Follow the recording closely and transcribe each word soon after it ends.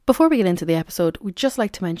Before we get into the episode, we'd just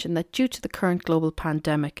like to mention that due to the current global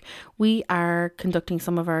pandemic, we are conducting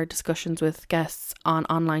some of our discussions with guests on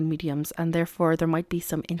online mediums, and therefore there might be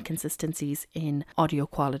some inconsistencies in audio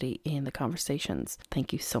quality in the conversations.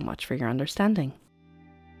 Thank you so much for your understanding.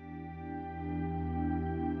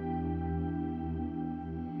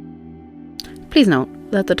 Please note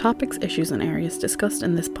that the topics, issues and areas discussed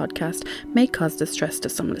in this podcast may cause distress to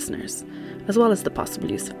some listeners, as well as the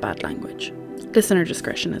possible use of bad language. Listener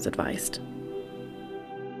discretion is advised.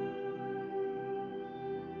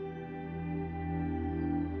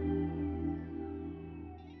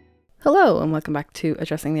 Hello and welcome back to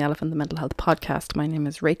Addressing the Elephant, the Mental Health Podcast. My name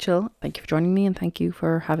is Rachel. Thank you for joining me and thank you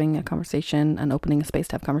for having a conversation and opening a space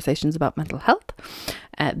to have conversations about mental health.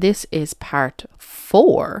 This is part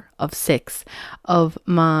 4 of 6 of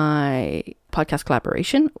my podcast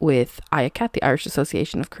collaboration with IACAT, the Irish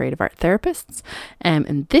Association of Creative Art Therapists.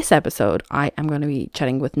 In this episode, I am going to be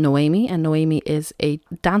chatting with Noémie, and Noémie is a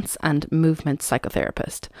dance and movement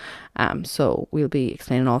psychotherapist. So we'll be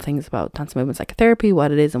explaining all things about dance and movement psychotherapy,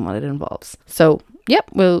 what it is and what it involves. So, yep,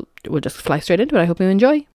 we'll just fly straight into it. I hope you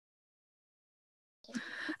enjoy.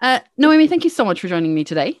 Noémie, thank you so much for joining me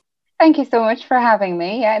today. Thank you so much for having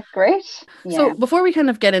me. Yeah, it's great. Yeah. So before we kind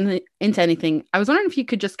of get into anything, I was wondering if you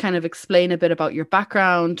could just kind of explain a bit about your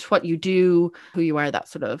background, what you do, who you are, that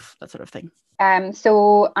sort of thing.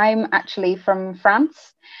 So I'm actually from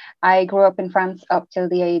France. I grew up in France up till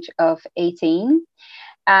the age of 18.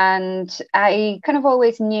 And I kind of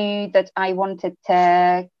always knew that I wanted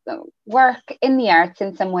to work in the arts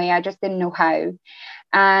in some way. I just didn't know how.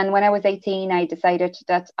 And when I was 18, I decided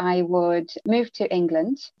that I would move to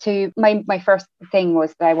England. My first thing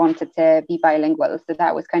was that I wanted to be bilingual. So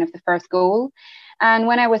that was kind of the first goal. And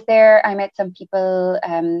when I was there, I met some people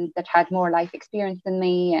that had more life experience than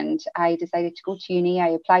me. And I decided to go to uni. I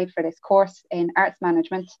applied for this course in arts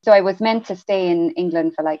management. So I was meant to stay in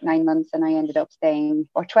England for like 9 months and I ended up staying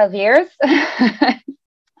for 12 years.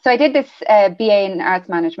 So I did this BA in arts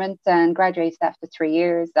management and graduated after 3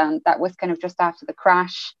 years. And that was kind of just after the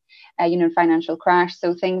crash, financial crash.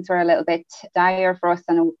 So things were a little bit dire for us.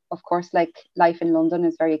 And of course, like life in London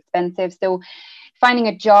is very expensive. So finding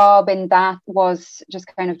a job in that was just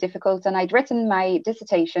kind of difficult. And I'd written my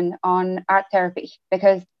dissertation on art therapy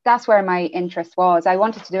because that's where my interest was. I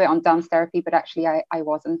wanted to do it on dance therapy, but actually I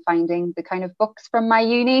wasn't finding the kind of books from my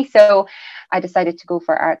uni. So I decided to go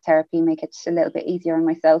for art therapy, make it a little bit easier on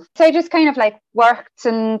myself. So I just kind of like worked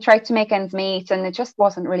and tried to make ends meet, and it just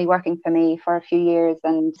wasn't really working for me for a few years.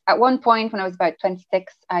 And at one point when I was about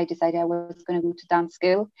 26, I decided I was going to go to dance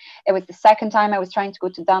school. It was the second time I was trying to go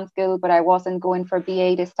to dance school, but I wasn't going for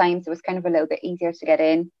BA this time. So it was kind of a little bit easier to get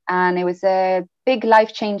in. And it was a big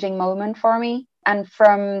life-changing moment for me. And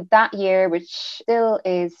from that year, which still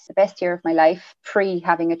is the best year of my life, pre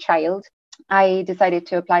having a child, I decided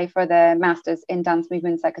to apply for the Masters in Dance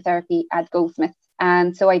Movement Psychotherapy at Goldsmiths.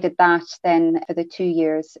 And so I did that then for the 2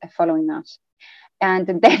 years following that. And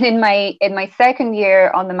then in my second year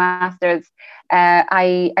on the Masters,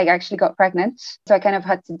 I actually got pregnant. So I kind of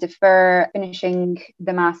had to defer finishing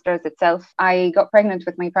the Masters itself. I got pregnant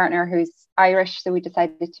with my partner who's Irish. So we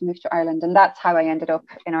decided to move to Ireland. And that's how I ended up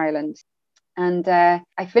in Ireland. And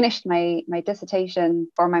I finished my dissertation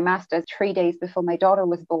for my Masters 3 days before my daughter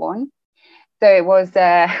was born. So it was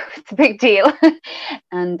it's a big deal.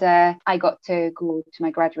 And I got to go to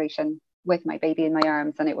my graduation with my baby in my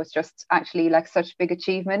arms. And it was just actually like such a big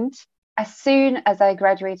achievement. As soon as I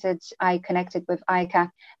graduated, I connected with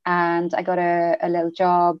IACAT and I got a little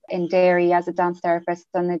job in Derry as a dance therapist.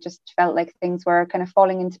 And it just felt like things were kind of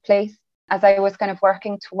falling into place. As I was kind of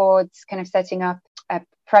working towards kind of setting up a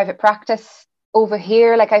private practice over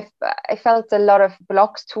here, like I felt a lot of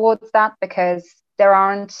blocks towards that because there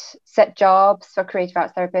aren't set jobs for creative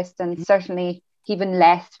arts therapists and certainly even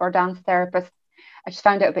less for dance therapists. I just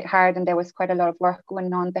found it a bit hard and there was quite a lot of work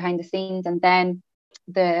going on behind the scenes. And then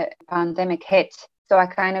the pandemic hit. So I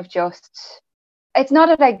kind of it's not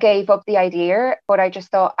that I gave up the idea, but I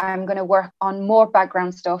just thought I'm going to work on more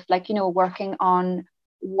background stuff, like, working on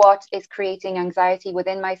what is creating anxiety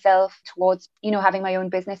within myself towards, having my own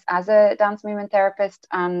business as a dance movement therapist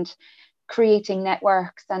and creating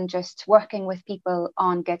networks and just working with people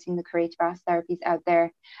on getting the creative arts therapies out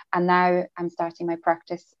there. And now I'm starting my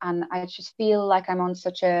practice and I just feel like I'm on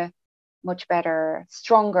such a much better,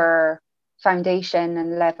 stronger foundation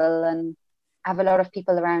and level, and I have a lot of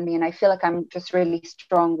people around me and I feel like I'm just really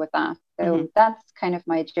strong with that. So that's kind of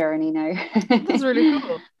my journey now. That's really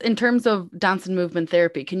cool. In terms of dance and movement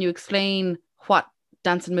therapy, can you explain what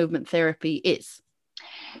dance and movement therapy is?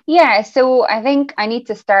 Yeah, so I think I need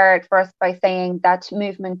to start first by saying that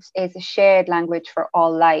movement is a shared language for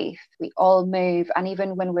all life. We all move, and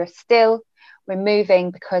even when we're still, we're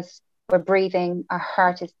moving because we're breathing, our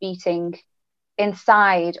heart is beating.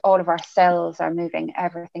 Inside, all of our cells are moving,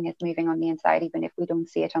 everything is moving on the inside, even if we don't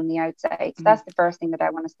see it on the outside. So that's the first thing that I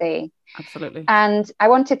want to say. Absolutely. And I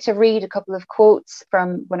wanted to read a couple of quotes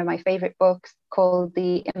from one of my favorite books called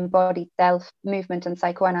The Embodied Self, Movement and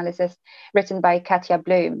Psychoanalysis, written by Katja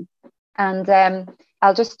Bloom. And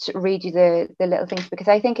I'll just read you the little things because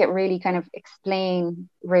I think it really kind of explain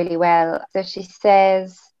really well. So she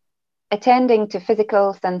says, attending to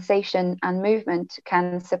physical sensation and movement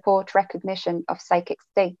can support recognition of psychic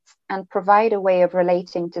states and provide a way of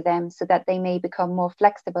relating to them so that they may become more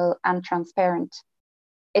flexible and transparent.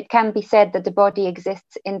 It can be said that the body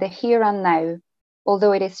exists in the here and now,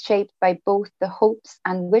 although it is shaped by both the hopes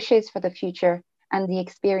and wishes for the future and the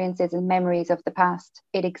experiences and memories of the past.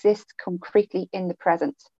 It exists concretely in the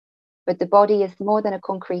present. But the body is more than a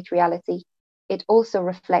concrete reality. It also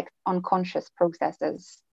reflects unconscious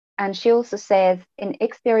processes. And she also says, in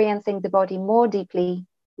experiencing the body more deeply,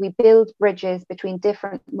 we build bridges between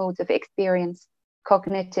different modes of experience,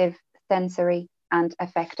 cognitive, sensory, and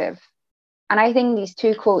affective. And I think these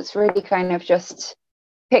two quotes really kind of just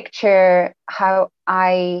picture how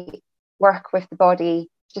I work with the body,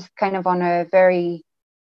 just kind of on a very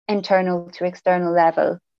internal to external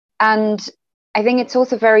level. And I think it's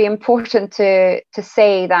also very important to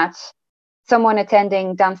say that someone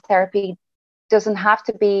attending dance therapy doesn't have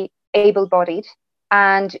to be able-bodied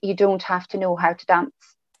and you don't have to know how to dance.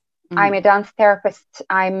 I'm a dance therapist.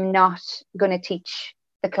 I'm not going to teach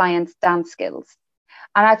the clients dance skills.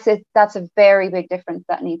 And that's a very big difference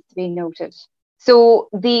that needs to be noted. So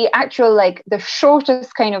the actual, like the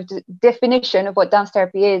shortest kind of definition of what dance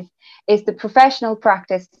therapy is the professional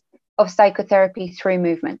practice of psychotherapy through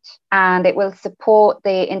movement. And it will support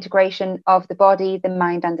the integration of the body, the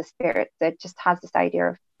mind, and the spirit. It just has this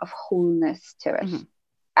idea of wholeness to it. Mm-hmm.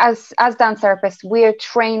 As dance therapists, we're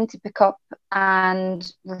trained to pick up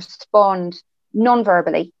and respond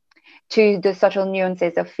non-verbally to the subtle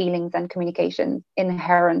nuances of feelings and communication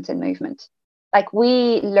inherent in movement. Like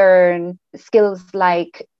we learn skills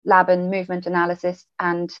like Laban movement analysis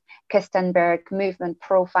and Kestenberg movement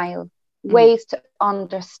profile, ways to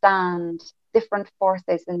understand different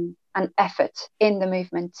forces and effort in the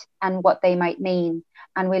movement and what they might mean.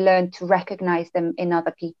 And we learn to recognize them in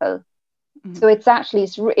other people. Mm-hmm. So it's actually,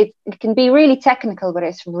 it can be really technical, but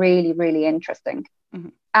it's really, really interesting. Mm-hmm.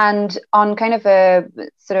 And on kind of a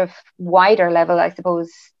sort of wider level, I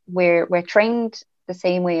suppose, we're trained the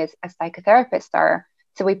same way as psychotherapists are.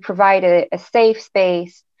 So we provide a safe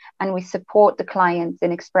space and we support the clients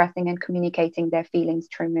in expressing and communicating their feelings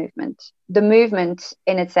through movement. The movement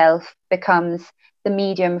in itself becomes the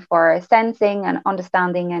medium for sensing and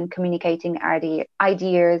understanding and communicating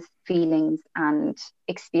ideas, feelings, and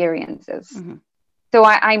experiences. Mm-hmm. So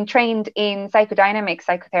I'm trained in psychodynamic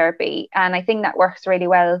psychotherapy, and I think that works really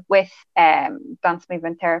well with dance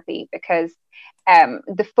movement therapy because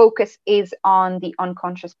the focus is on the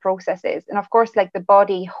unconscious processes. And of course, like the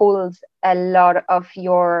body holds a lot of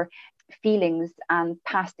your feelings and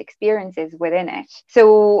past experiences within it.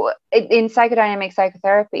 So in psychodynamic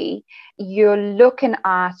psychotherapy, you're looking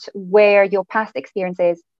at where your past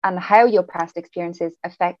experiences and how your past experiences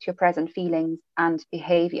affect your present feelings and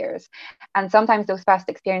behaviors. And sometimes those past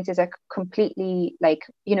experiences are completely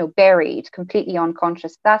buried, completely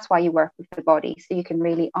unconscious. That's why you work with the body, so you can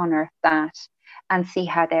really honor that and see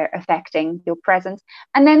how they're affecting your present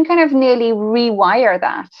and then kind of nearly rewire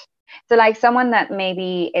that. So like someone that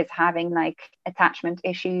maybe is having like attachment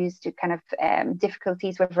issues to kind of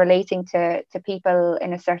difficulties with relating to people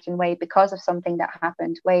in a certain way because of something that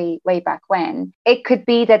happened way back when, it could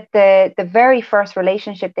be that the very first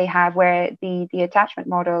relationship they have where the attachment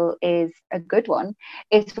model is a good one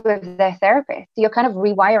is with their therapist. So you're kind of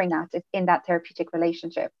rewiring that in that therapeutic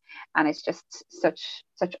relationship. And it's just such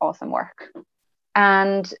awesome work.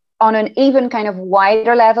 And on an even kind of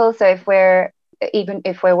wider level, so if we're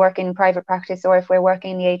working in private practice or if we're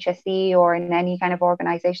working in the HSE or in any kind of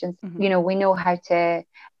organizations, mm-hmm. We know how to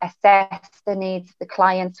assess the needs of the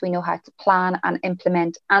clients. We know how to plan and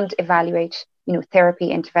implement and evaluate,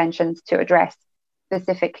 therapy interventions to address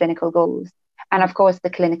specific clinical goals. And of course, the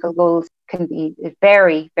clinical goals can be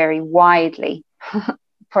very, very widely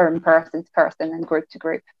from person to person and group to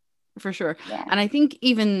group. For sure. Yeah. And I think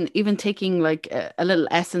even taking like a little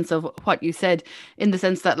essence of what you said, in the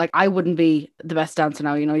sense that like I wouldn't be the best dancer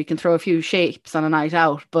now, you can throw a few shapes on a night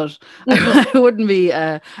out, but I wouldn't be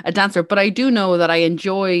a dancer. But I do know that I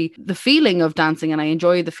enjoy the feeling of dancing and I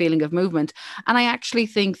enjoy the feeling of movement. And I actually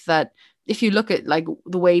think that if you look at like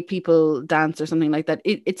the way people dance or something like that,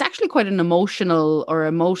 it's actually quite an emotional or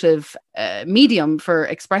emotive medium for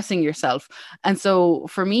expressing yourself. And so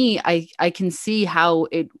for me, I can see how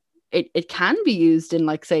it can be used in,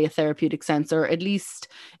 like, say, a therapeutic sense, or at least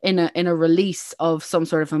in a release of some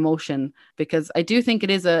sort of emotion, because I do think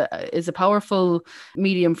it is a powerful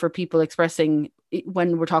medium for people expressing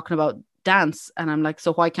when we're talking about dance. And I'm like,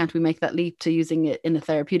 so why can't we make that leap to using it in a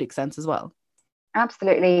therapeutic sense as well?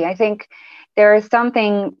 Absolutely. I think there is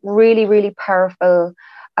something really, really powerful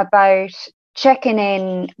about checking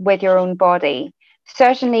in with your own body.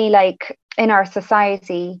 Certainly, like in our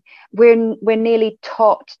society, we're nearly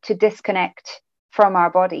taught to disconnect from our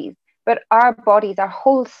bodies, but our bodies, our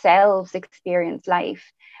whole selves experience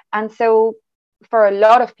life. And so for a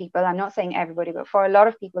lot of people, I'm not saying everybody, but for a lot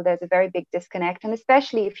of people, there's a very big disconnect. And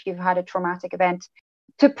especially if you've had a traumatic event,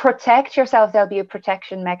 to protect yourself, there'll be a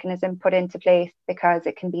protection mechanism put into place, because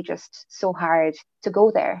it can be just so hard to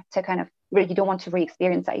go there, to kind of, you don't want to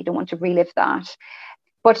re-experience that, you don't want to relive that.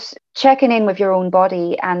 But checking in with your own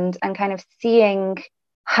body and kind of seeing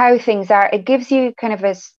how things are, it gives you kind of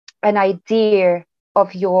an idea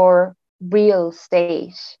of your real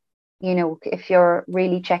state. If you're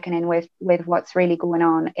really checking in with what's really going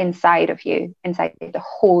on inside of you, inside the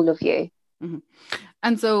whole of you. Mm-hmm.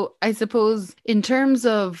 And so I suppose in terms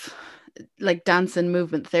of like dance and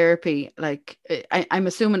movement therapy, like I'm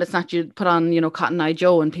assuming it's not you put on, Cotton Eye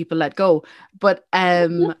Joe and people let go, but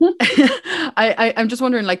I'm just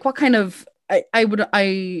wondering, like, what kind of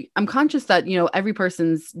I'm conscious that, every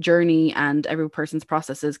person's journey and every person's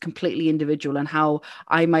process is completely individual, and how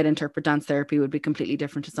I might interpret dance therapy would be completely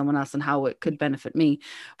different to someone else and how it could benefit me.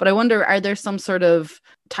 But I wonder, are there some sort of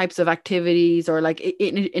types of activities, or like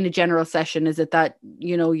in a general session, is it that,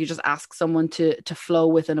 you just ask someone to flow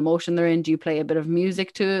with an emotion they're in? Do you play a bit of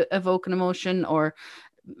music to evoke an emotion, or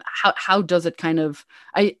how does it kind of,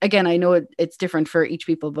 I know it's different for each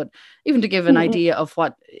people, but even to give an idea of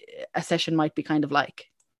what a session might be kind of like.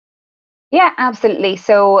 Yeah, absolutely.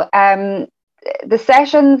 So the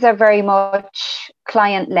sessions are very much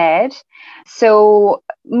client led. So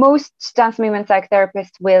most dance movement psych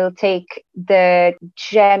therapists will take the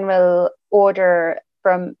general order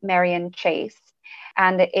from Marion Chase,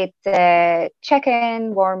 and it's a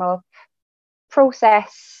check-in, warm up,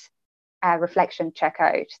 process, reflection,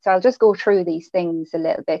 checkout. So I'll just go through these things a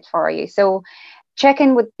little bit for you. So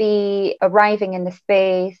check-in would be arriving in the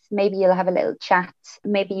space. Maybe you'll have a little chat.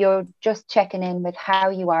 Maybe you're just checking in with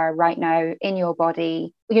how you are right now in your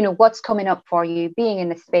body, what's coming up for you being in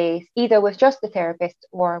the space, either with just the therapist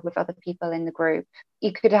or with other people in the group.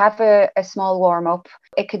 You could have a small warm-up.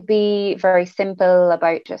 It could be very simple,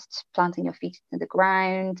 about just planting your feet in the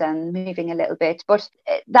ground and moving a little bit. But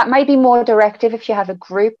that might be more directive if you have a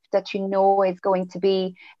group that you know is going to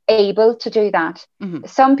be able to do that. Mm-hmm.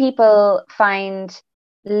 Some people find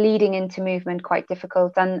leading into movement quite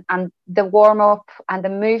difficult, and the warm-up and the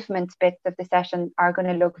movement bits of the session are going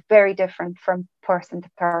to look very different from person to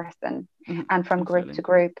person, Mm-hmm. and from Absolutely. group to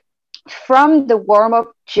group. From the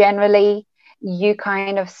warm-up, generally you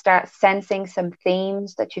kind of start sensing some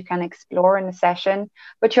themes that you can explore in the session,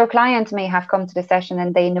 but your client may have come to the session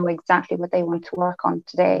and they know exactly what they want to work on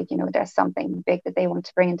today. There's something big that they want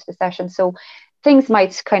to bring into the session, so things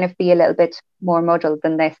might kind of be a little bit more muddled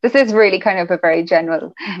than this. This is really kind of a very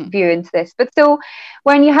general view into this. But so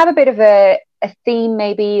when you have a bit of a theme,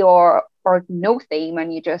 maybe, or no theme,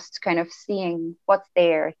 and you're just kind of seeing what's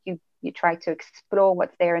there, you try to explore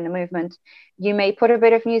what's there in the movement. You may put a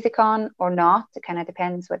bit of music on or not. It kind of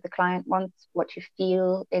depends what the client wants, what you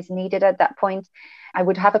feel is needed at that point. I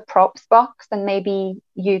would have a props box, and maybe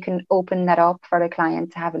you can open that up for the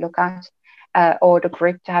client to have a look at, or the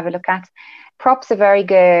group to have a look at. Props are very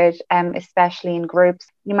good, especially in groups.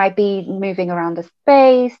 You might be moving around the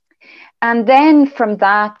space, and then from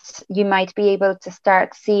that, you might be able to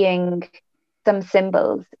start seeing some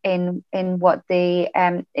symbols in what the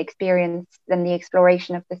experience and the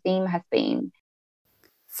exploration of the theme has been.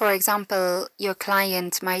 For example, your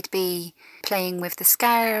client might be playing with the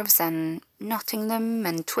scarves and knotting them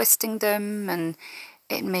and twisting them, and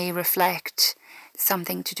it may reflect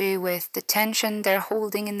something to do with the tension they're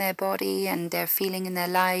holding in their body and they're feeling in their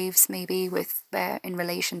lives, maybe with in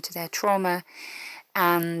relation to their trauma.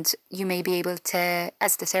 And you may be able to,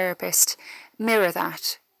 as the therapist, mirror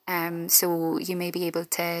that. So you may be able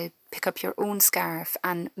to pick up your own scarf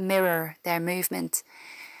and mirror their movement.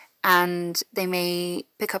 And they may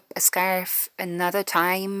pick up a scarf another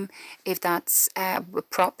time if that's a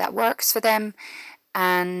prop that works for them.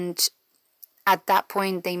 And at that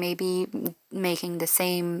point, they may be making the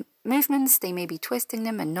same movements. They may be twisting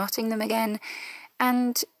them and knotting them again.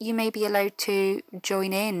 And you may be allowed to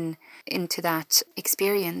join into that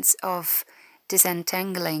experience of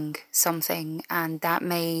disentangling something. And that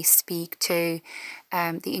may speak to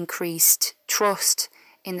the increased trust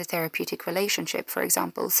in the therapeutic relationship, for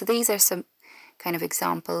example. So these are some kind of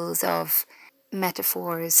examples of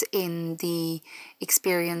metaphors in the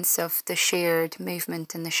experience of the shared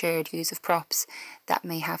movement and the shared use of props that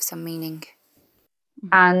may have some meaning.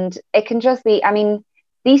 And it can just be, I mean,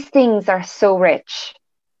 these things are so rich.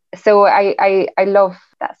 So I love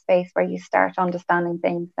that space where you start understanding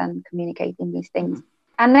things and communicating these things. Mm-hmm.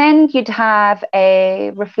 And then you'd have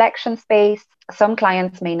a reflection space. Some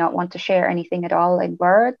clients may not want to share anything at all in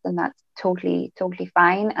words, and that's totally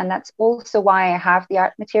fine. And that's also why I have the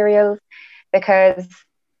art materials, because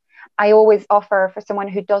I always offer for someone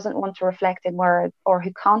who doesn't want to reflect in words or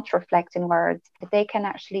who can't reflect in words, that they can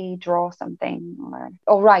actually draw something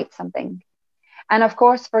or write something. And of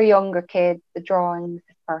course, for younger kids, the drawing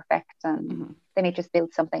is perfect, and they may just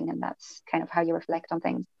build something, and that's kind of how you reflect on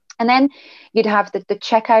things. And then you'd have the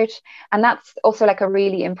checkout, and that's also like a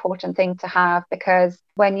really important thing to have, because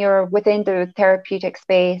when you're within the therapeutic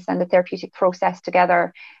space and the therapeutic process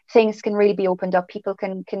together, things can really be opened up. People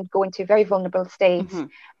can go into very vulnerable states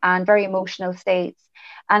and very emotional states.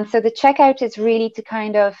 And so the checkout is really to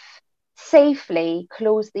kind of safely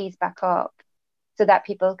close these back up, so that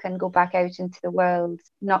people can go back out into the world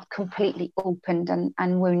not completely opened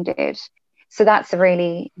and wounded. So that's a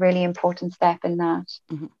really, really important step in that.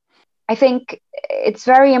 Mm-hmm. I think it's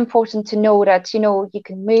very important to know that, you know, you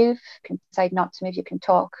can move, you can decide not to move, you can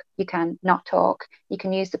talk, you can not talk, you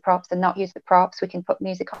can use the props and not use the props, we can put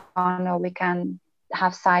music on, or we can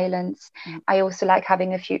have silence. Mm-hmm. I also like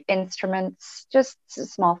having a few instruments, just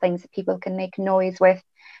small things that people can make noise with.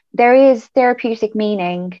 There is therapeutic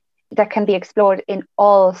meaning that can be explored in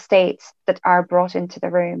all states that are brought into the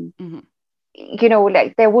room. Mm-hmm. You know,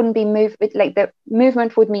 like there wouldn't be movement, like the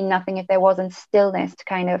movement would mean nothing if there wasn't stillness to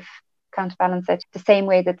kind of counterbalance it, the same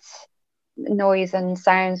way that noise and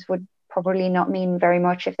sounds would probably not mean very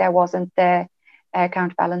much if there wasn't the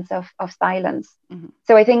counterbalance of silence. Mm-hmm.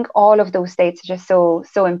 So I think all of those states are just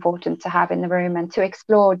so important to have in the room and to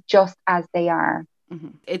explore just as they are. Mm-hmm.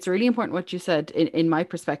 It's really important what you said in my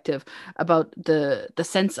perspective about the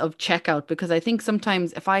sense of checkout, because I think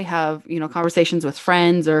sometimes if I have, you know, conversations with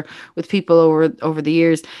friends or with people over the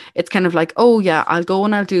years, it's kind of like, oh yeah, I'll go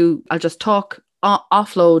and I'll just talk,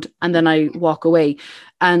 offload, and then I walk away.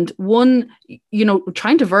 And you know,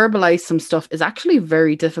 trying to verbalize some stuff is actually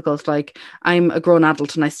very difficult. Like, I'm a grown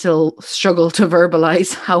adult and I still struggle to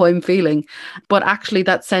verbalize how I'm feeling. But actually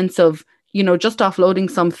that sense of, you know, just offloading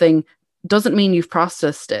something doesn't mean you've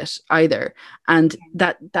processed it either. And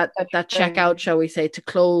that checkout, shall we say, to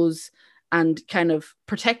close and kind of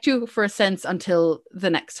protect you for a sense until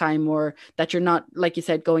the next time, or that you're not, like you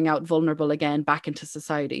said, going out vulnerable again back into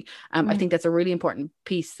society. I think that's a really important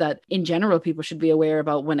piece that in general people should be aware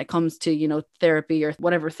about when it comes to, you know, therapy or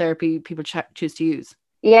whatever therapy people choose to use.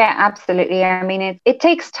 Yeah, absolutely. I mean, it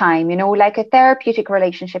takes time, you know, like a therapeutic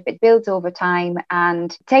relationship, it builds over time,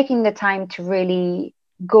 and taking the time to really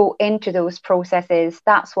go into those processes,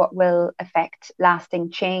 that's what will affect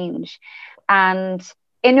lasting change. And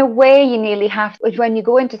in a way, you nearly have, when you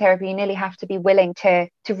go into therapy, you nearly have to be willing to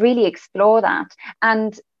really explore that.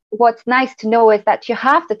 And what's nice to know is that you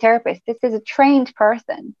have the therapist. This is a trained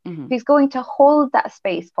person who's going to hold that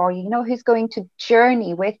space for you, you know, who's going to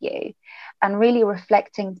journey with you and really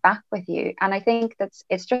reflecting back with you. And I think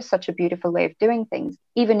it's just such a beautiful way of doing things.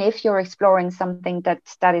 Even if you're exploring something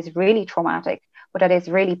that is really traumatic, but that is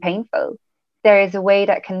really painful, there is a way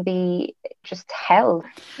that can be just held.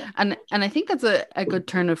 And I think that's a good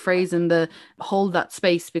turn of phrase in the hold that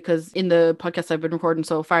space, because in the podcast I've been recording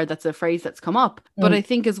so far, that's a phrase that's come up. But I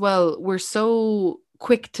think as well, we're so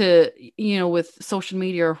quick to, you know, with social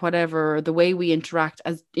media or whatever, or the way we interact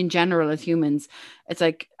as in general as humans, it's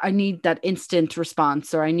like, I need that instant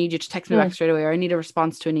response, or I need you to text me back straight away, or I need a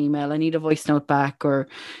response to an email, I need a voice note back. Or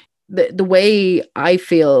the way I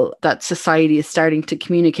feel that society is starting to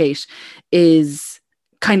communicate is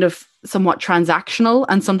kind of somewhat transactional.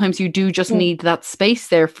 And sometimes you do just need that space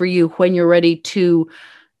there for you when you're ready to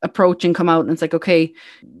approach and come out and it's like, okay,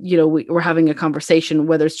 you know, we're having a conversation,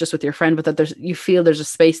 whether it's just with your friend, but that you feel there's a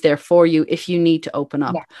space there for you if you need to open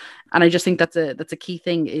up. Yeah. And I just think that's a key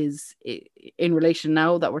thing is in relation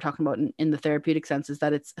now that we're talking about in the therapeutic sense, is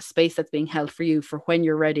that it's a space that's being held for you for when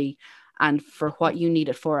you're ready and for what you need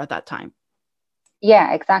it for at that time.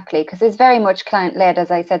 Yeah, exactly. Because it's very much client led,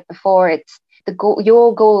 as I said before. It's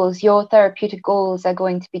your goals, your therapeutic goals are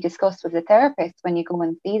going to be discussed with the therapist when you go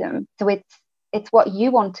and see them. So it's what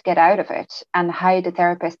you want to get out of it and how the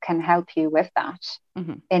therapist can help you with that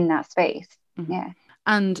in that space. Yeah.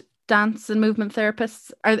 And dance and movement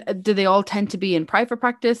therapists, do they all tend to be in private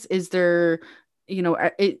practice? Is there, you know,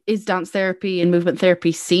 is dance therapy and movement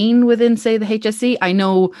therapy seen within, say, the HSE? I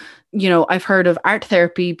know, you know, I've heard of art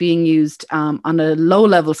therapy being used on a low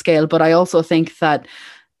level scale, but I also think that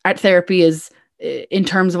art therapy is, in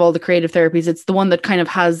terms of all the creative therapies, it's the one that kind of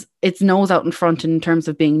has its nose out in front in terms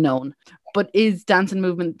of being known. But is dance and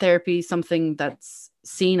movement therapy something that's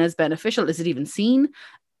seen as beneficial? Is it even seen?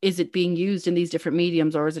 Is it being used in these different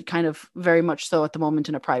mediums, or is it kind of very much so at the moment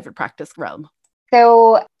in a private practice realm?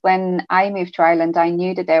 So when I moved to Ireland, I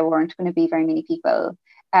knew that there weren't going to be very many people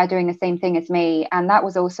doing the same thing as me. And that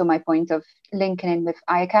was also my point of linking in with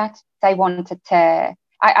IACAT. I wanted to,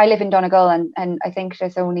 I live in Donegal, and I think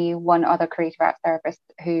there's only one other creative arts therapist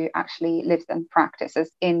who actually lives and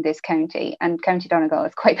practices in this county, and County Donegal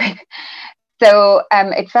is quite big. So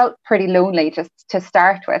it felt pretty lonely just to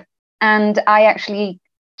start with. And I actually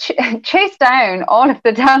chased down all of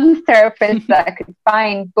the dance therapists that I could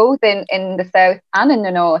find, both in the south and in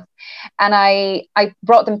the north. And I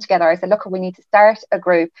brought them together. I said, look, we need to start a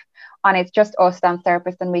group, and it's just us dance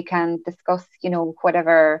therapists, and we can discuss, you know,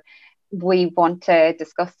 whatever we want to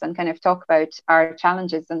discuss and kind of talk about our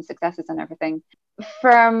challenges and successes and everything.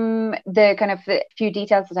 From the kind of few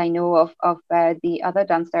details that I know of the other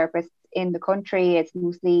dance therapists in the country, it's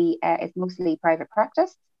mostly private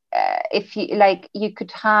practice. If you like, you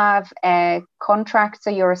could have a contract, so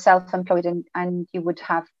you're self-employed, and you would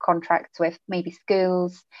have contracts with maybe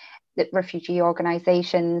schools, the refugee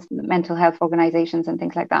organizations, mental health organizations, and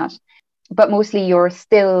things like that. But mostly you're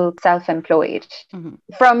still self-employed.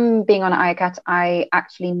 From being on IACAT, I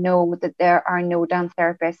actually know that there are no dance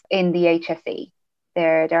therapists in the HSE.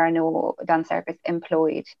 There are no dance therapists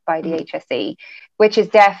employed by the HSE, which is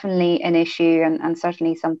definitely an issue, and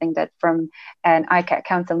certainly something that from an IACAT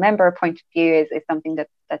council member point of view is something that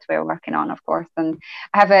we're working on, of course. And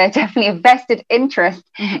I have definitely a vested interest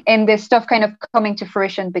in this stuff kind of coming to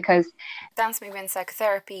fruition, because dance movement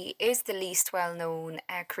psychotherapy is the least well-known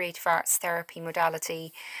creative arts therapy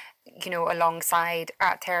modality, you know, alongside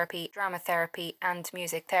art therapy, drama therapy, and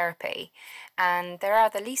music therapy. And there are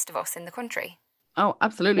the least of us in the country. Oh,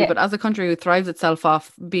 absolutely. Yeah. But as a country who thrives itself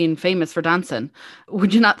off being famous for dancing,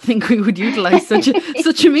 would you not think we would utilize such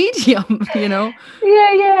a medium, you know?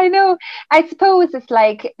 Yeah, I know. I suppose it's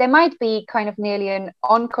like there might be kind of nearly an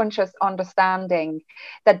unconscious understanding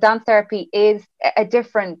that dance therapy is a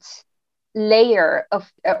different layer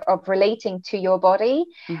of relating to your body.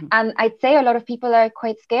 And I'd say a lot of people are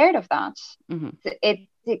quite scared of that.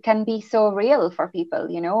 It can be so real for people,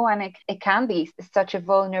 you know, and it can be such a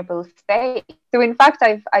vulnerable space. So in fact,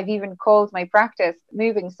 I've even called my practice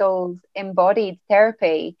Moving Souls Embodied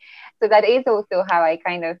Therapy. So that is also how I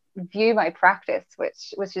kind of view my practice,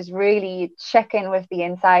 which is really check in with the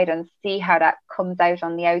inside and see how that comes out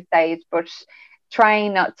on the outside, but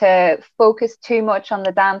trying not to focus too much on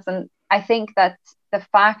the dance. And I think that the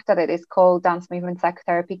fact that it is called dance movement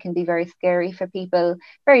psychotherapy can be very scary for people,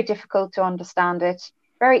 very difficult to understand it,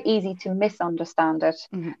 very easy to misunderstand it,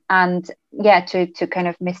 and to kind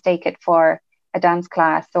of mistake it for a dance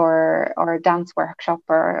class or a dance workshop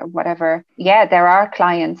or whatever. Yeah, there are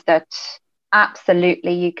clients that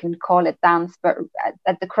absolutely you can call it dance, but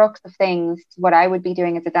at the crux of things, what I would be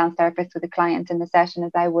doing as a dance therapist with a client in the session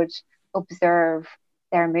is I would observe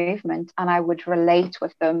their movement, and I would relate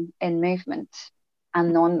with them in movement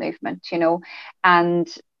and non-movement, you know, and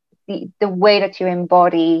the way that you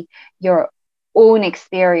embody your own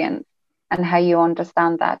experience and how you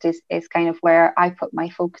understand that is kind of where I put my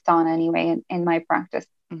focus on anyway in my practice.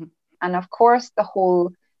 And of course, the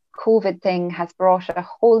whole COVID thing has brought a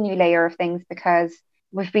whole new layer of things, because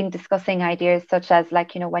we've been discussing ideas such as,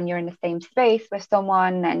 like, you know, when you're in the same space with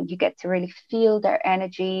someone and you get to really feel their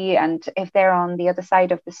energy, and if they're on the other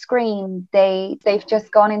side of the screen, they've just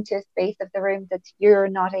gone into a space of the room that you're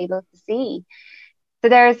not able to see. So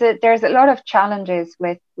there's a lot of challenges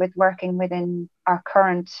with working within our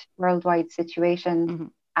current worldwide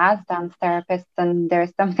situation as dance therapists, and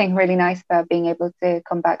there's something really nice about being able to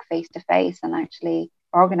come back face to face and actually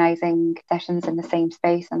organizing sessions in the same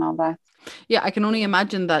space and all that. Yeah, I can only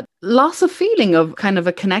imagine that loss of feeling of kind of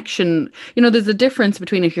a connection. There's a difference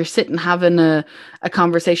between if you're sitting having a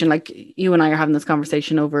conversation, like you and I are having this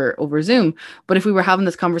conversation over Zoom, but if we were having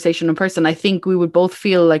this conversation in person, I think we would both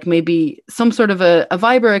feel like maybe some sort of a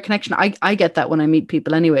vibe or a connection. I get that when I meet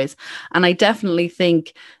people anyways. And I definitely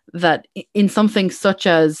think that in something such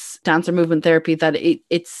as dance or movement therapy, that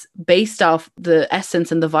it's based off the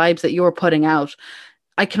essence and the vibes that you're putting out.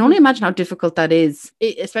 I can only imagine how difficult that is,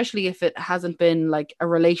 especially if it hasn't been like a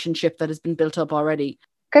relationship that has been built up already.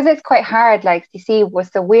 Because it's quite hard, like, you see,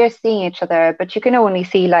 so we're seeing each other, but you can only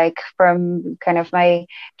see like from kind of my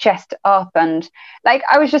chest up. And like,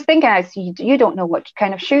 I was just thinking, you don't know what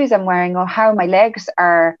kind of shoes I'm wearing or how my legs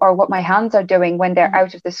are or what my hands are doing when they're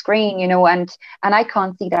out of the screen, and I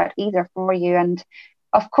can't see that either for you. And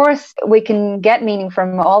of course, we can get meaning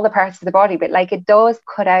from all the parts of the body, but like, it does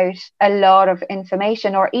cut out a lot of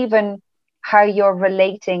information, or even how you're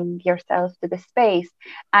relating yourself to the space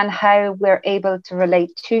and how we're able to relate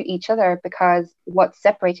to each other, because what's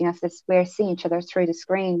separating us is we're seeing each other through the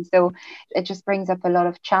screen. So it just brings up a lot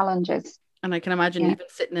of challenges. And I can imagine even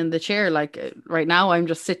sitting in the chair, like right now, I'm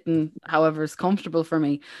just sitting however is comfortable for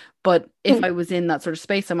me. But if I was in that sort of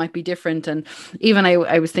space, I might be different. And even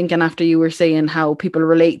I was thinking after you were saying how people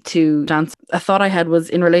relate to dance, a thought I had was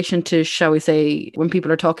in relation to, shall we say, when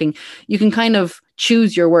people are talking, you can kind of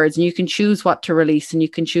choose your words and you can choose what to release and you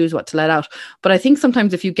can choose what to let out. But I think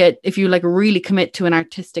sometimes if you like really commit to an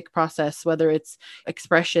artistic process, whether it's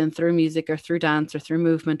expression through music or through dance or through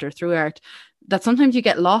movement or through art, that sometimes you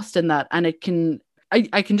get lost in that. And I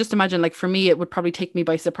can just imagine, like, for me, it would probably take me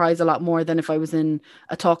by surprise a lot more than if I was in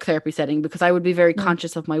a talk therapy setting, because I would be very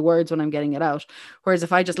conscious of my words when I'm getting it out. Whereas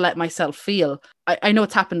if I just let myself feel, I know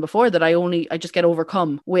it's happened before that I just get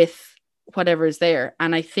overcome with whatever is there.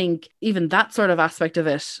 And I think even that sort of aspect of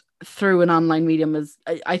it through an online medium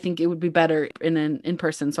I think it would be better in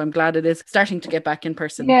person. So I'm glad it is starting to get back in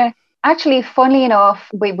person. Yeah. Actually, funnily enough,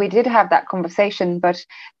 we did have that conversation, but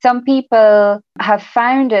some people have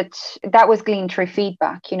found it, that was gleaned through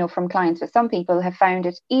feedback, from clients, but some people have found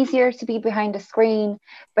it easier to be behind a screen,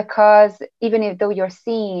 because even though you're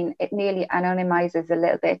seen, it nearly anonymizes a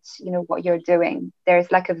little bit, what you're doing.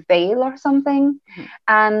 There's like a veil or something. Mm-hmm.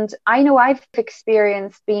 And I know I've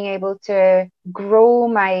experienced being able to grow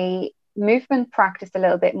my movement practice a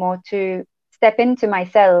little bit more, to step into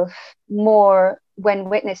myself more when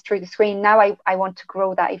witnessed through the screen. Now I want to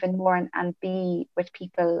grow that even more and be with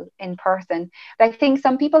people in person. But I think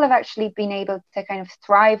some people have actually been able to kind of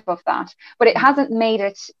thrive off that, but it hasn't made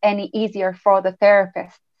it any easier for the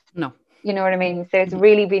therapist. No. You know what I mean? So it's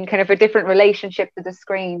really been kind of a different relationship to the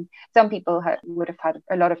screen. Some people would have had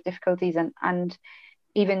a lot of difficulties, and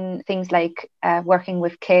even things like working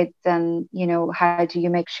with kids, and how do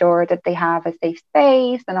you make sure that they have a safe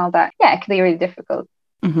space and all that. Yeah, it can be really difficult.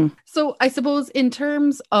 Mm-hmm. So I suppose in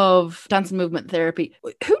terms of dance and movement therapy,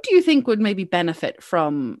 who do you think would maybe benefit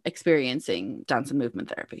from experiencing dance and movement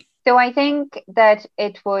therapy? So I think that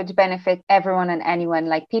it would benefit everyone and anyone,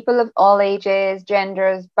 like people of all ages,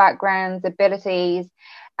 genders, backgrounds, abilities.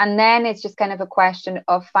 And then it's just kind of a question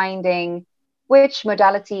of finding which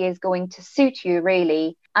modality is going to suit you,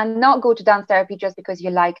 really, and not go to dance therapy just because you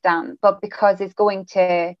like dance, but because it's going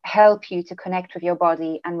to help you to connect with your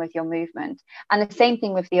body and with your movement. And the same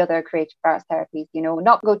thing with the other creative arts therapies,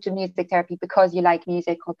 not go to music therapy because you like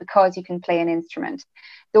music or because you can play an instrument.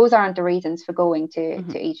 Those aren't the reasons for going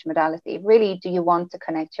to each modality. Really, do you want to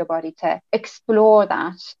connect your body, to explore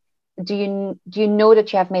that? Do you know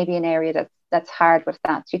that you have maybe an area that's hard with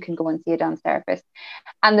that? You can go and see a dance therapist.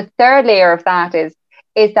 And the third layer of that is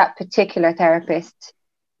that particular therapist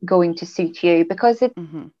going to suit you? Because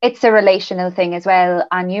it's a relational thing as well.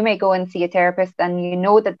 And you may go and see a therapist and you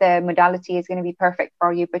know that the modality is going to be perfect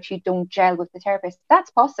for you, but you don't gel with the therapist. That's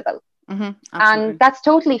possible. And that's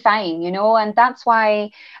totally fine, and that's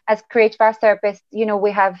why as creative arts therapists,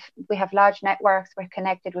 we have large networks, we're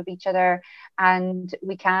connected with each other, and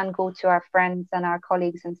we can go to our friends and our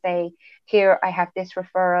colleagues and say, here, I have this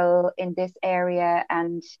referral in this area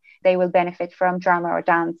and they will benefit from drama or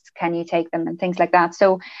dance, can you take them, and things like that.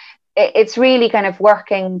 So it's really kind of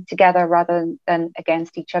working together rather than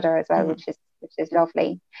against each other as well, which is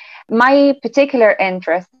lovely. My particular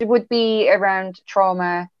interest would be around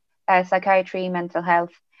trauma, psychiatry, mental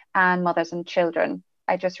health, and mothers and children.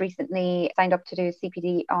 I just recently signed up to do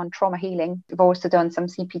CPD on trauma healing. I've also done some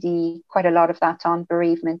CPD, quite a lot of that on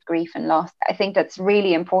bereavement, grief and loss. I think that's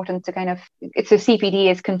really important to so CPD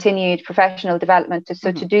is continued professional development.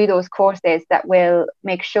 So to do those courses that will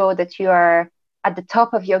make sure that you are at the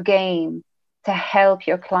top of your game to help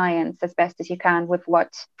your clients as best as you can with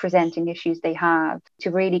what presenting issues they have,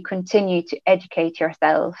 to really continue to educate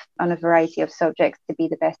yourself on a variety of subjects to be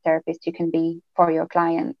the best therapist you can be for your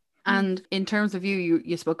clients. And in terms of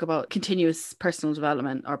you spoke about continuous personal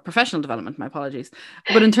development or professional development, my apologies.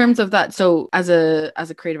 But in terms of that, so as a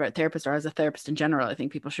creative art therapist or as a therapist in general, I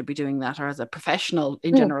think people should be doing that, or as a professional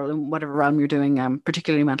in general, in whatever realm you're doing,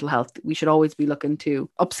 particularly mental health, we should always be looking to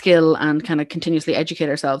upskill and kind of continuously educate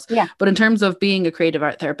ourselves. Yeah. But in terms of being a creative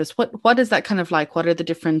art therapist, what is that kind of like? What are the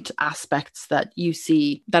different aspects that you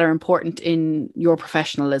see that are important in your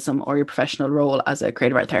professionalism or your professional role as a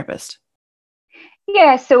creative art therapist?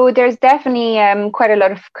 Yeah, so there's definitely quite a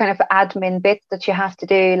lot of kind of admin bits that you have to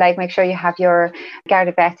do, like make sure you have your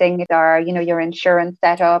Garda vetting or, your insurance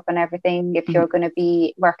set up and everything if you're going to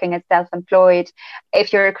be working as self-employed.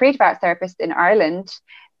 If you're a creative arts therapist in Ireland,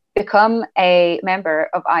 become a member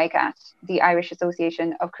of ICAT, the Irish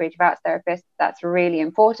Association of Creative Arts Therapists. That's really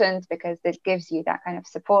important because it gives you that kind of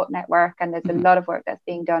support network, and there's a lot of work that's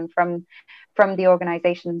being done from the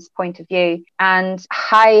organization's point of view. And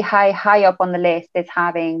high up on the list is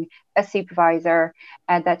having a supervisor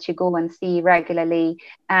that you go and see regularly,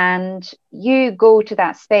 and you go to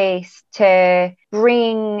that space to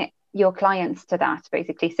bring your clients to that,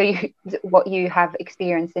 basically. So what you have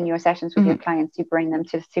experienced in your sessions with your clients, you bring them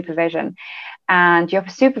to supervision, and your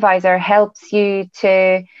supervisor helps you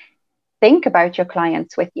to think about your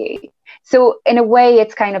clients with you. So in a way,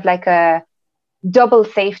 it's kind of like a double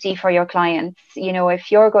safety for your clients. If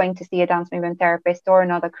you're going to see a dance movement therapist or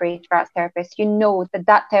another creative arts therapist,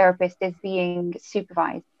 that therapist is being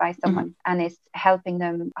supervised by someone and is helping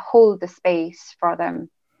them hold the space for them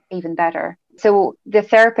even better. So the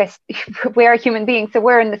therapist, we're human beings, so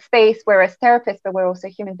we're in the space, we're as therapists, but we're also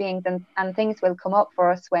human beings, and things will come up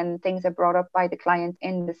for us when things are brought up by the client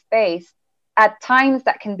in the space. At times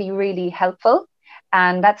that can be really helpful,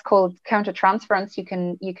 and that's called countertransference. You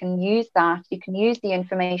can use that. You can use the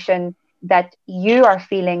information that you are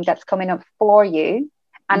feeling that's coming up for you.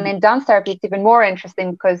 And in dance therapy, it's even more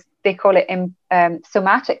interesting because they call it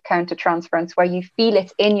somatic countertransference, where you feel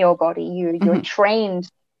it in your body. You're trained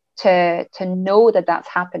to know that that's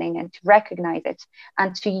happening and to recognize it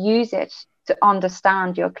and to use it to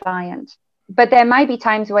understand your client. But there might be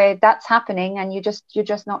times where that's happening and you're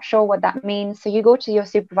just not sure what that means. So you go to your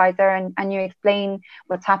supervisor and you explain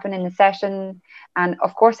what's happened in the session. And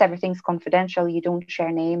of course, everything's confidential. You don't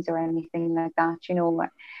share names or anything like that.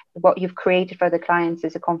 What you've created for the clients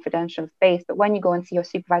is a confidential space. But when you go and see your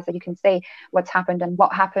supervisor, you can say what's happened and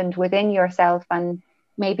what happened within yourself, and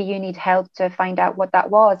maybe you need help to find out what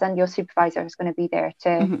that was, and your supervisor is going to be there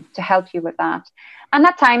to help you with that. And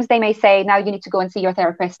at times they may say, now you need to go and see your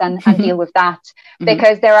therapist and deal with that,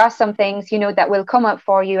 because there are some things, that will come up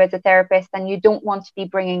for you as a therapist, and you don't want to be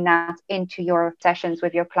bringing that into your sessions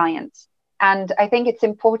with your clients. And I think it's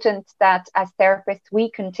important that as therapists,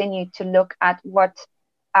 we continue to look at what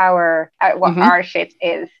our shit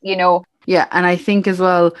is, Yeah, and I think as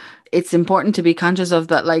well, it's important to be conscious of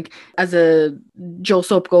that, like as a Joe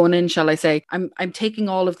Soap going in, shall I say, I'm taking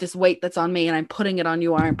all of this weight that's on me and I'm putting it on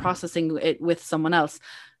you, or I'm processing it with someone else.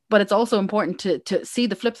 But it's also important to see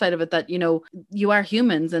the flip side of it, that, you are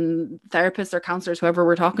humans, and therapists or counselors, whoever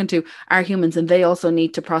we're talking to, are humans, and they also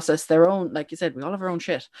need to process their own, like you said, we all have our own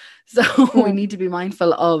shit. So we need to be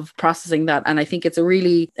mindful of processing that. And I think it's a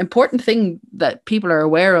really important thing that people are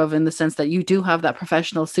aware of, in the sense that you do have that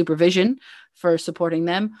professional supervision for supporting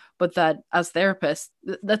them, but that as therapists,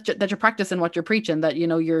 that you're practicing what you're preaching, that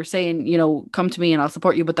you're saying, come to me and I'll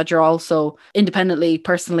support you, but that you're also independently,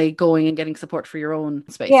 personally going and getting support for your own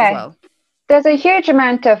space as well. There's a huge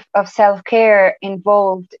amount of self-care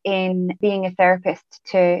involved in being a therapist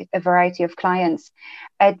to a variety of clients.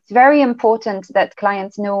 It's very important that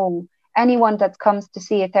clients know, anyone that comes to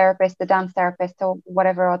see a therapist, a dance therapist or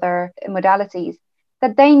whatever other modalities,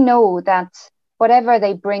 that they know that whatever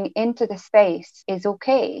they bring into the space is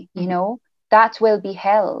okay, that will be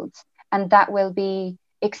held and that will be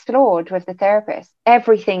explored with the therapist.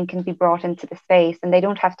 Everything can be brought into the space, and they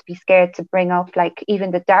don't have to be scared to bring up like even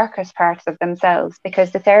the darkest parts of themselves,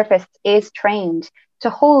 because the therapist is trained to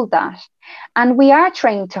hold that. And we are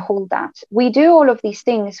trained to hold that. We do all of these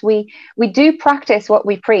things. We do practice what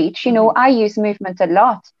we preach. I use movement a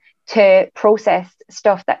lot to process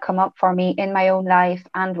stuff that come up for me in my own life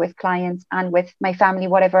and with clients and with my family,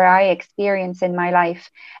 whatever I experience in my life.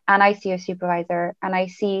 And I see a supervisor and I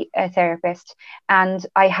see a therapist and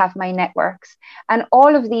I have my networks. And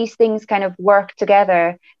all of these things kind of work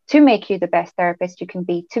together to make you the best therapist you can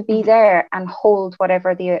be, to be there and hold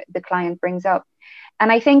whatever the client brings up.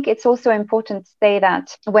 And I think it's also important to say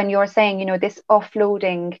that when you're saying, you know, this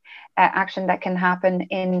offloading action that can happen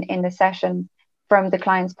in the session from the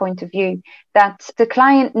client's point of view, that the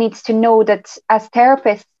client needs to know that as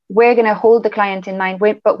therapists, we're going to hold the client in mind,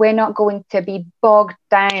 but we're not going to be bogged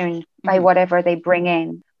down by whatever they bring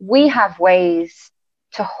in. We have ways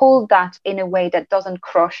to hold that in a way that doesn't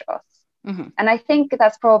crush us. And I think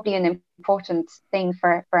that's probably an important thing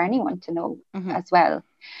for anyone to know as well.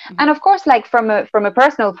 And of course, like from a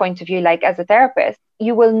personal point of view, like as a therapist,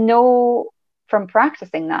 you will know from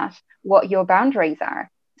practicing that what your boundaries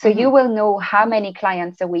are. So you will know how many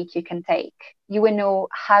clients a week you can take. You will know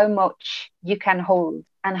how much you can hold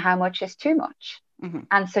and how much is too much.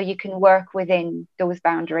 And so you can work within those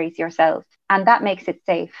boundaries yourself. And that makes it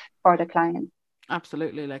safe for the client.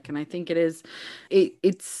 Absolutely. And I think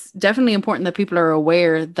it's definitely important that people are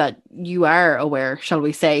aware that you are aware, shall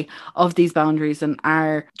we say, of these boundaries and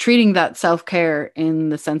are treating that self-care in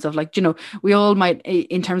the sense of like, you know, we all might,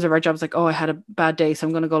 in terms of our jobs, like, oh, I had a bad day, so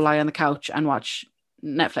I'm going to go lie on the couch and watch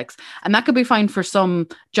Netflix. And that could be fine for some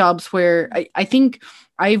jobs where I think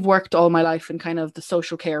I've worked all my life in kind of the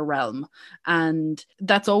social care realm, and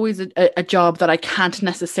that's always a job that I can't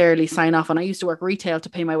necessarily sign off on. I used to work retail to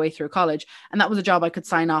pay my way through college, and that was a job I could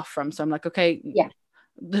sign off from. So I'm like, okay,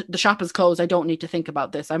 the shop is closed, I don't need to think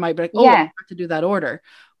about this. I might be like, I have to do that order,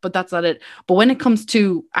 but that's not it. But when it comes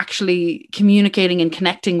to actually communicating and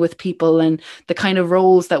connecting with people and the kind of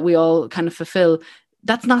roles that we all kind of fulfill,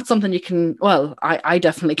 that's not something you can, well, I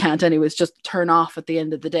definitely can't anyways, just turn off at the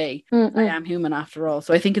end of the day. I am human after all.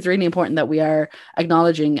 So I think it's really important that we are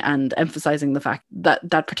acknowledging and emphasizing the fact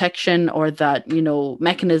that protection or that, you know,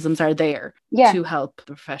 mechanisms are there to help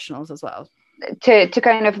the professionals as well. To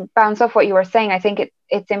kind of bounce off what you were saying, I think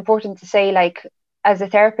it's important to say, like, as a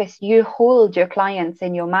therapist, you hold your clients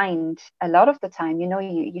in your mind a lot of the time. You know,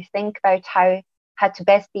 you think about how to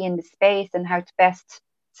best be in the space and how to best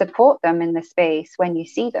support them in the space when you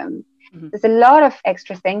see them. There's a lot of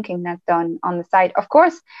extra thinking that's done on the side. Of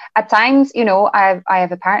course, at times, you know, I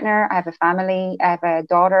have a partner, I have a family, I have a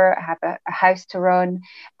daughter, I have a house to run,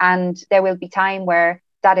 and there will be time where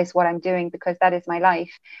that is what I'm doing because that is my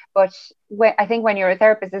life. But I think when you're a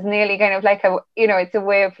therapist, it's nearly kind of like it's a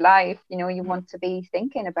way of life. You know, you want to be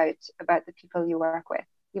thinking about the people you work with.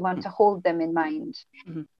 You want to hold them in mind.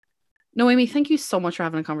 Noémie, thank you so much for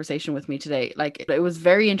having a conversation with me today. Like, it was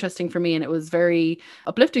very interesting for me, and it was very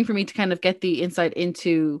uplifting for me to kind of get the insight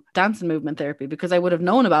into dance and movement therapy, because I would have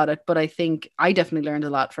known about it, but I think I definitely learned a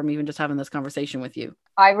lot from even just having this conversation with you.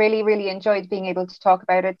 I really, really enjoyed being able to talk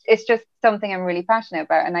about it. It's just something I'm really passionate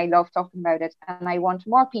about, and I love talking about it, and I want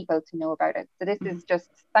more people to know about it. So this is just,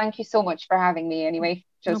 thank you so much for having me anyway.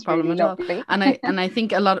 Just no problem really at all. And I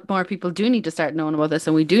think a lot more people do need to start knowing about this,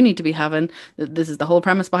 and we do need to be having, this is the whole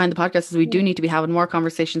premise behind the podcast, is we do need to be having more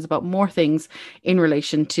conversations about more things in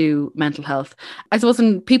relation to mental health. I suppose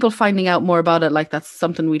when people finding out more about it, like, that's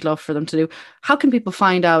something we'd love for them to do. How can people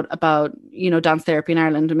find out about, you know, dance therapy in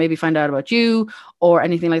Ireland, and maybe find out about you or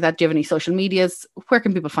anything like that? Do you have any social medias? Where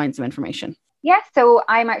can people find some information? Yes, so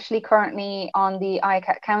I'm actually currently on the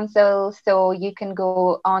IACAT Council, so you can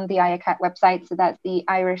go on the IACAT website, so that's the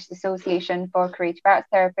Irish Association for Creative Arts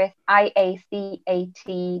Therapists,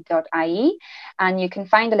 IACAT.ie, and you can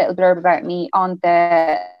find a little blurb about me on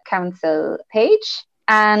the council page.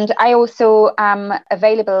 And I also am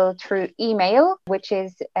available through email, which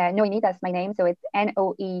is Noémie, that's my name, so it's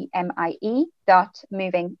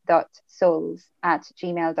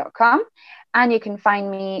noemie.moving.souls@gmail.com. And you can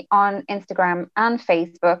find me on Instagram and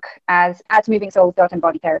Facebook as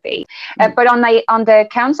 @movingsouls.emboditherapy. But on the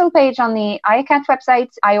council page on the IACAT website,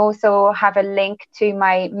 I also have a link to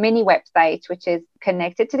my mini website, which is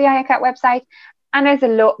connected to the IACAT website. And there's a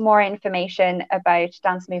lot more information about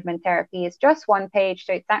dance movement therapy. It's just one page,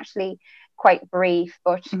 so it's actually quite brief,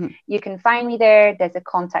 but you can find me there. There's a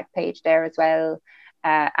contact page there as well.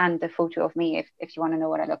 And a photo of me if you want to know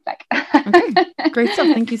what I look like. Okay, great stuff.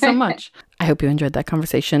 Thank you so much. I hope you enjoyed that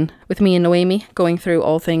conversation with me and Noémie, going through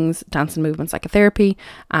all things dance and movement psychotherapy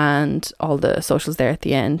and all the socials there at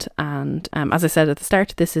the end. And as I said at the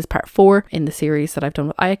start, this is part 4 in the series that I've done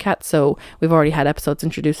with IACAT. So we've already had episodes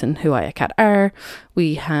introducing who IACAT are.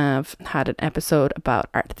 We have had an episode about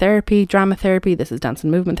art therapy, drama therapy. This is dance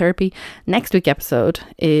and movement therapy. Next week's episode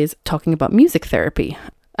is talking about music therapy.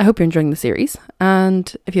 I hope you're enjoying the series,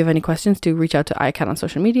 and if you have any questions, do reach out to IACAT on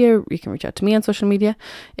social media. You can reach out to me on social media.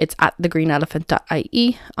 It's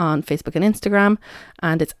 @thegreenelephant.ie on Facebook and Instagram,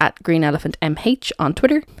 and it's @greenelephantmh on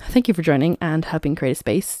Twitter. Thank you for joining and helping create a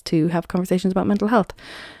space to have conversations about mental health.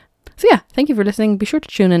 So yeah, thank you for listening. Be sure to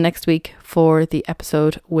tune in next week for the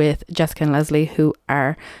episode with Jessica and Leslie, who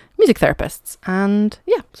are music therapists. And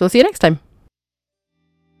yeah, so see you next time.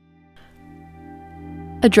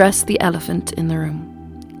 Address the elephant in the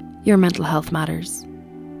room. Your mental health matters.